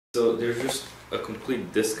So there's just a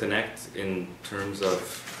complete disconnect in terms of,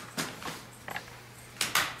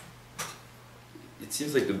 it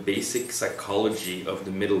seems like the basic psychology of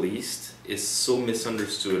the Middle East is so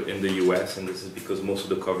misunderstood in the US, and this is because most of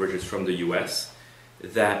the coverage is from the US,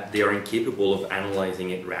 that they are incapable of analyzing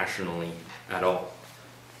it rationally at all.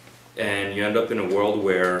 And you end up in a world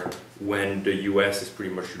where when the US is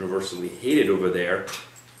pretty much universally hated over there,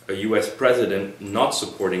 a US president not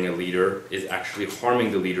supporting a leader is actually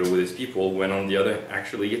harming the leader with his people, when on the other,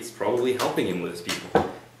 actually it's probably helping him with his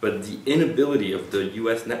people. But the inability of the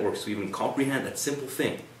US networks to even comprehend that simple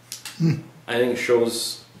thing, I think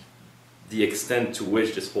shows the extent to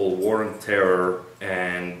which this whole war on terror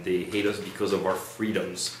and they hate us because of our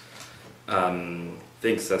freedoms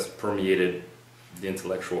thinks has permeated the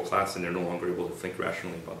intellectual class, and they're no longer able to think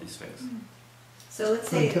rationally about these things. So let's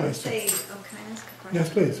say, oh, can I ask a question? Yes,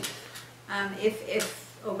 please.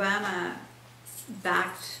 If Obama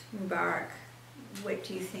backed Mubarak, what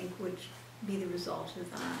do you think would be the result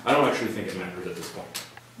of that? I don't actually think it matters at this point.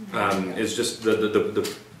 It's just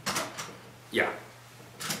yeah.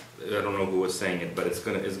 I don't know who was saying it, but it's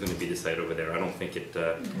gonna be decided over there. I don't think it.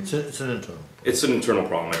 It's an internal. It's an internal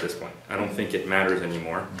problem at this point. I don't think it matters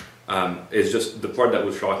anymore. It's just the part that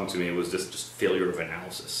was shocking to me was just failure of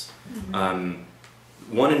analysis.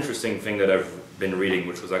 One interesting thing that I've been reading,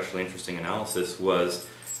 which was actually interesting analysis, was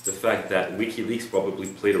the fact that WikiLeaks probably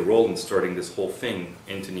played a role in starting this whole thing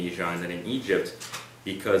in Tunisia and then in Egypt,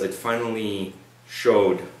 because it finally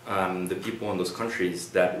showed the people in those countries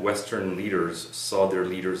that Western leaders saw their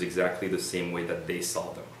leaders exactly the same way that they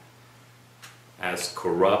saw them, as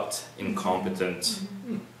corrupt, incompetent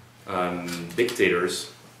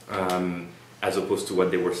dictators, as opposed to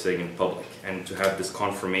what they were saying in public. And to have this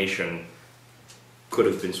confirmation could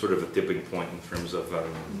have been sort of a tipping point in terms of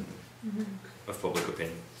public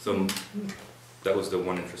opinion. So that was the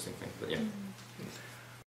one interesting thing, but yeah.